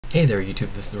Hey there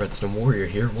YouTube, this is the Redstone Warrior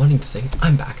here, wanting to say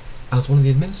I'm back. I was one of the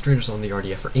administrators on the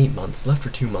RDF for 8 months, left for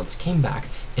 2 months, came back,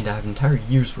 and I have an entire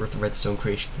year's worth of redstone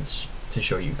creations to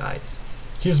show you guys.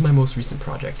 Here's my most recent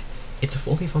project. It's a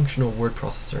fully functional word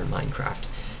processor in Minecraft.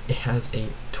 It has a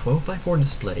 12x4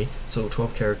 display, so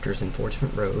 12 characters in 4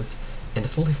 different rows, and a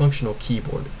fully functional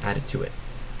keyboard added to it.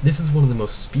 This is one of the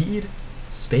most speed,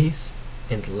 space,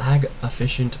 and lag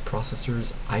efficient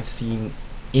processors I've seen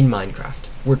in Minecraft.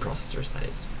 Word processors, that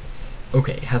is.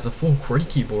 Okay, it has a full QWERTY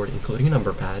keyboard, including a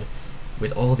number pad,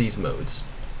 with all these modes.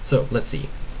 So, let's see.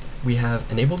 We have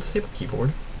enable disable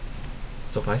keyboard.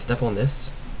 So if I step on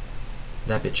this,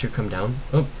 that bit should come down.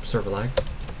 Oh, server lag.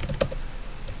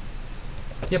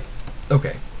 Yep,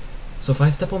 okay. So if I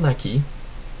step on that key,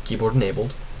 keyboard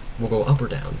enabled, we'll go up or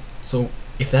down. So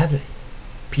if that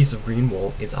piece of green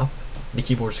wall is up, the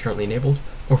keyboard is currently enabled,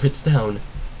 or if it's down,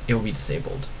 it will be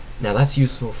disabled. Now that's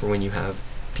useful for when you have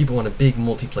people on a big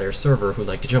multiplayer server who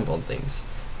like to jump on things.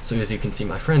 So as you can see,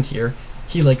 my friend here,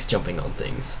 he likes jumping on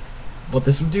things. What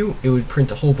this would do, it would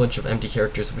print a whole bunch of empty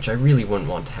characters, which I really wouldn't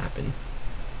want to happen.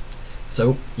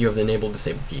 So, you have the enable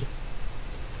disable key.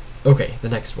 Okay, the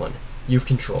next one. You have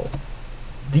control.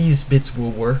 These bits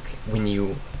will work when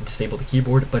you disable the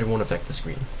keyboard, but it won't affect the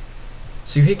screen.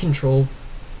 So you hit control,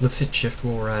 let's hit shift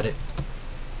while we're at it,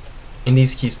 and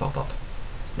these keys pop up.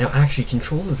 Now actually,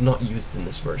 control is not used in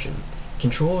this version.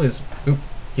 Control is, oop,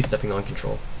 he's stepping on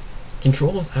control.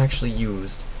 Control is actually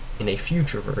used in a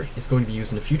future version, it's going to be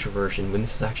used in a future version when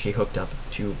this is actually hooked up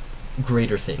to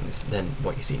greater things than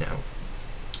what you see now.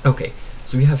 Okay,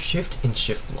 so we have shift and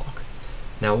shift lock.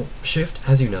 Now, shift,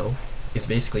 as you know, is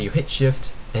basically you hit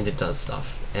shift and it does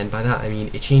stuff. And by that I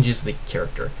mean it changes the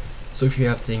character. So if you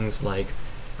have things like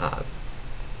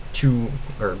two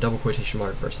or double quotation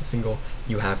mark versus single,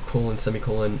 you have colon,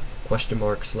 semicolon, question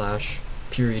mark, slash,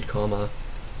 period, comma,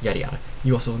 yada yada.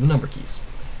 You also have the number keys.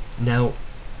 Now,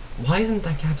 why isn't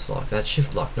that caps lock? That's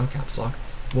shift lock, not caps lock.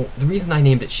 Well, the reason I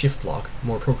named it shift lock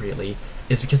more appropriately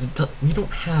is because we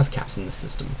don't have caps in this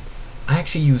system. I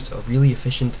actually used a really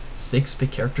efficient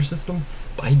 6-bit character system,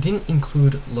 but I didn't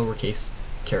include lowercase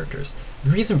characters.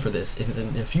 The reason for this is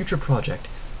in a future project,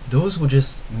 those will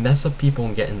just mess up people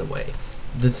and get in the way.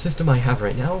 The system I have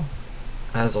right now,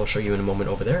 as I'll show you in a moment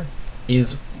over there,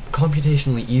 is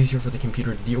computationally easier for the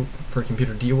computer to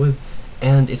deal with,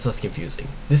 and it's less confusing.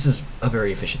 This is a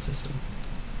very efficient system.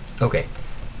 Okay,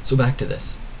 so back to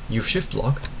this. You have shift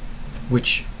lock,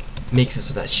 which makes it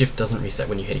so that shift doesn't reset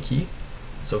when you hit a key.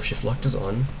 So if shift locked is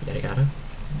on, yada yada.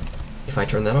 If I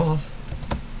turn that off,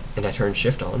 and I turn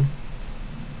shift on,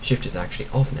 shift is actually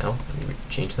off now. Let me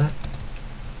change that.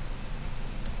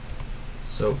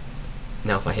 So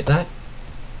now if I hit that,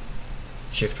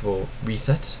 shift will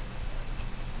reset.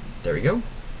 There we go.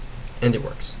 And it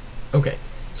works. Okay,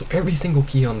 so every single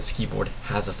key on this keyboard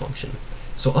has a function.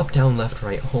 So up, down, left,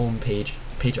 right, home, page,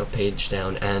 page up, page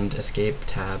down, and escape,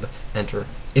 tab, enter,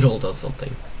 it all does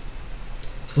something.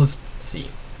 So let's see.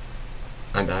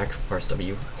 I'm back,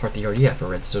 RSW, Heart the RDF, or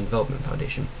Redstone Development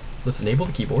Foundation. Let's enable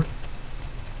the keyboard.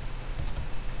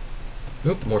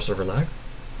 Oop, more server lag.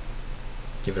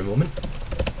 Give it a moment.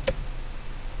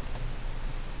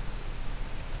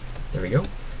 There we go.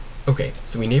 Okay,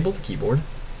 so we enabled the keyboard.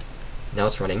 Now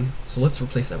it's running, so let's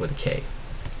replace that with a K.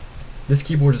 This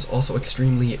keyboard is also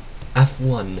extremely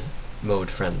F1 mode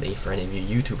friendly for any of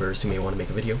you YouTubers who may want to make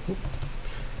a video. Oop.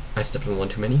 I stepped on one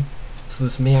too many. So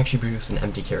this may actually produce an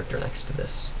empty character next to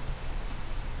this.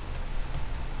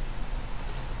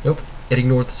 Nope, it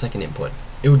ignored the second input.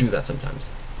 It will do that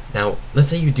sometimes. Now, let's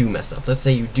say you do mess up. Let's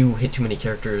say you do hit too many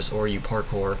characters or you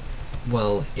parkour.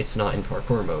 Well, it's not in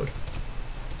parkour mode.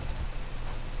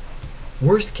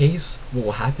 Worst case, what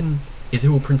will happen is it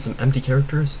will print some empty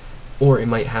characters, or it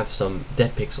might have some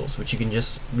dead pixels, which you can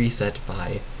just reset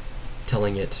by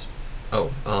telling it,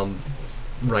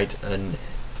 write a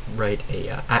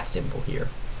 @ symbol here.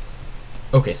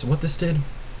 Okay, so what this did,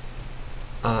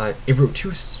 it wrote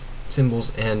two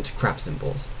symbols and crap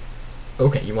symbols.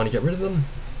 Okay, you want to get rid of them?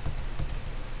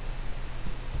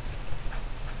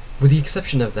 With the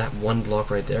exception of that one block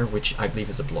right there, which I believe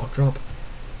is a block drop,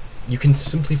 you can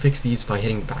simply fix these by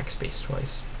hitting backspace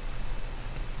twice.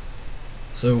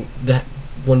 So that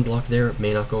one block there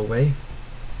may not go away.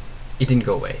 It didn't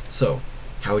go away. So,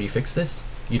 how would you fix this?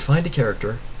 You'd find a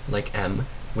character, like M,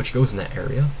 which goes in that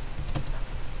area.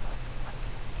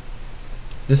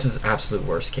 This is absolute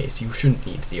worst case. You shouldn't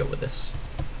need to deal with this.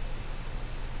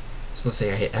 So let's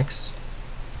say I hit X.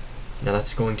 Now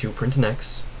that's going to print an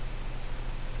X.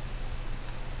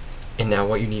 And now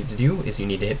what you need to do is you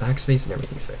need to hit backspace and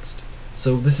everything's fixed.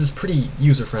 So this is pretty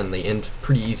user-friendly and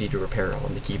pretty easy to repair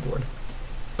on the keyboard.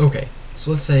 Okay,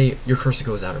 So let's say your cursor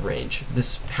goes out of range.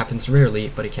 This happens rarely,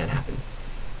 but it can happen.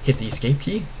 Hit the escape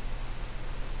key,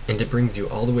 and it brings you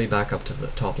all the way back up to the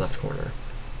top left corner.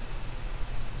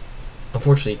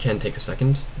 Unfortunately, it can take a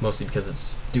second, mostly because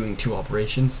it's doing 2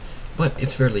 operations, but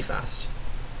it's fairly fast.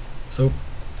 So,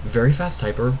 very fast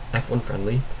typer, F1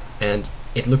 friendly, and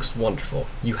it looks wonderful.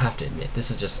 You have to admit, this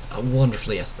is just a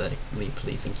wonderfully aesthetically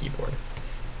pleasing keyboard.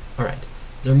 Alright,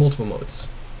 there are multiple modes.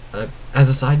 As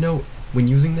a side note, when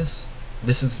using this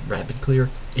is rapid clear.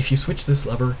 If you switch this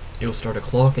lever, it will start a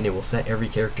clock and it will set every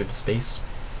character to space.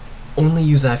 Only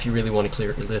use that if you really want to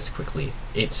clear your list quickly.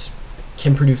 It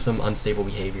can produce some unstable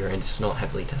behavior and it's not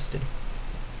heavily tested.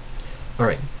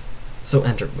 Alright, so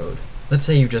enter mode. Let's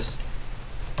say you just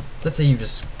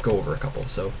go over a couple.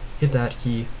 So hit that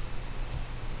key,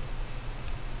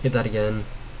 hit that again,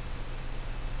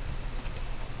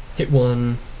 hit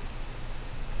 1,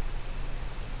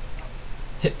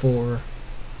 hit 4,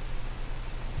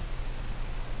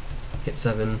 hit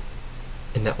 7,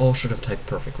 and that all should have typed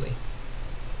perfectly.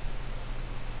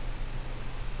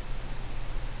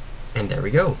 And there we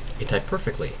go, it typed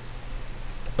perfectly.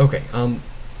 Okay,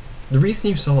 the reason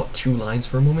you saw 2 lines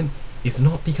for a moment is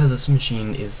not because this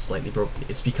machine is slightly broken,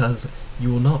 it's because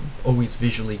you will not always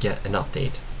visually get an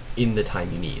update in the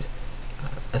time you need.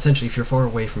 Essentially, if you're far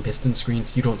away from piston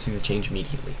screens, you don't see the change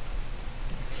immediately.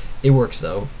 It works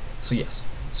though, so yes.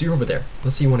 So you're over there.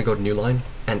 Let's say you want to go to new line,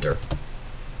 enter.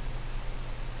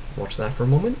 Watch that for a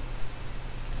moment.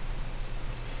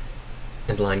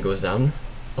 And the line goes down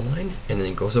a line, and then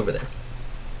it goes over there.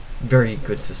 Very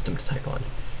good system to type on.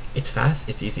 It's fast,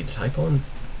 it's easy to type on.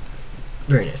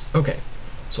 Very nice. Okay,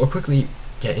 so I'll quickly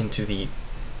get into the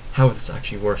how this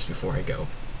actually works before I go.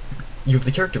 You have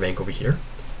the character bank over here,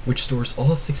 which stores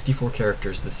all 64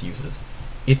 characters this uses.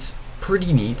 It's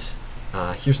pretty neat.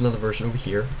 Here's another version over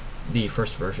here, the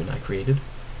first version I created,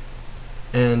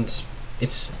 and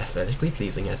it's aesthetically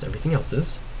pleasing as everything else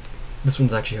is. This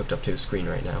one's actually hooked up to a screen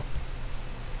right now.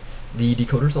 The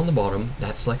decoder's on the bottom,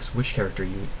 that selects which character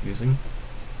you're using,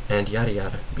 and yada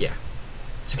yada, yeah.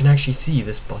 So you can actually see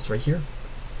this bus right here.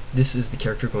 This is the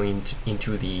character going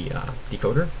into the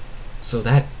decoder, so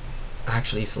that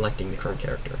actually selecting the current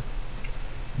character.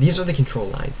 These are the control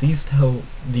lines. These tell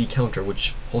the counter,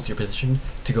 which holds your position,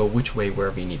 to go which way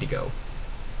wherever you need to go.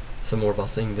 Some more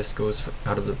busing. This goes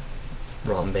out of the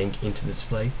ROM bank into the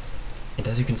display, and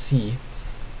as you can see,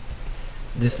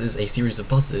 this is a series of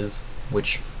buses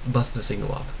which bus the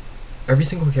signal up. Every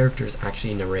single character is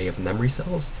actually an array of memory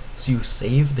cells, so you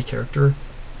save the character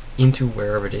into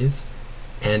wherever it is,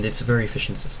 and it's a very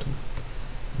efficient system.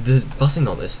 The busing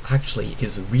on this actually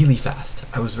is really fast.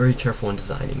 I was very careful in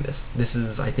designing this. This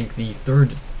is, I think, the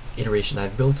 3rd iteration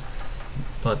I've built,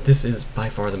 but this is by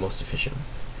far the most efficient.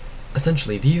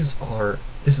 Essentially, this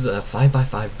is a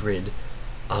 5x5 grid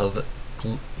of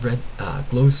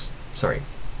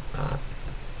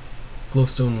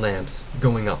glowstone lamps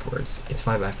going upwards. It's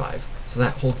 5x5, so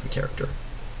that holds the character.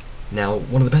 Now,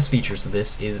 one of the best features of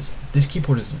this is this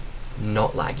keyboard is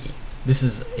not laggy. This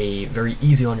is a very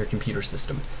easy on your computer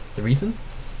system. The reason?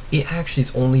 It actually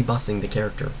is only busing the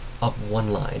character up one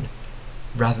line,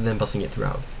 rather than busing it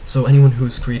throughout. So anyone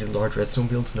who's created large redstone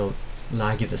builds knows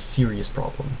lag is a serious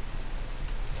problem.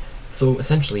 So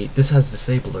essentially, this has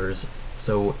disablers,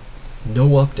 so no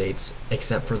updates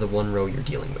except for the one row you're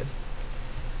dealing with.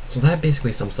 So that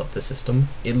basically sums up the system.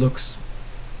 It looks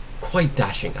quite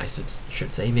dashing, I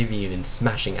should say, maybe even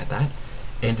smashing at that,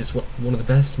 and it's one of the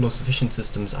best, most efficient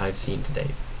systems I've seen to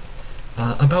date.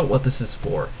 About what this is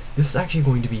for. This is actually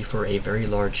going to be for a very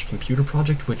large computer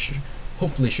project, which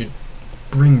hopefully should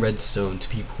bring redstone to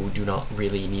people who do not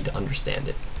really need to understand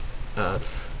it.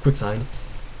 Quick sign,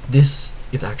 this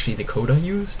is actually the code I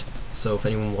used, so if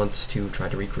anyone wants to try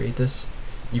to recreate this,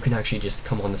 you can actually just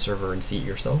come on the server and see it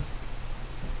yourself.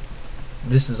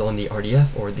 This is on the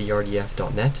RDF, or the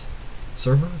RDF.net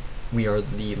server. We are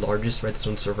the largest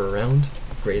redstone server around.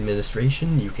 Great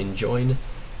administration, you can join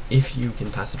if you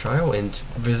can pass the trial, and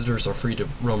visitors are free to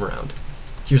roam around.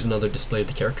 Here's another display of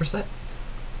the character set.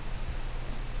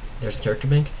 There's the character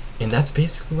bank, and that's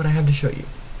basically what I have to show you.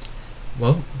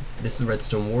 Well, this is the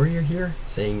Redstone Warrior here,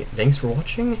 saying thanks for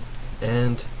watching,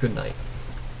 and good night.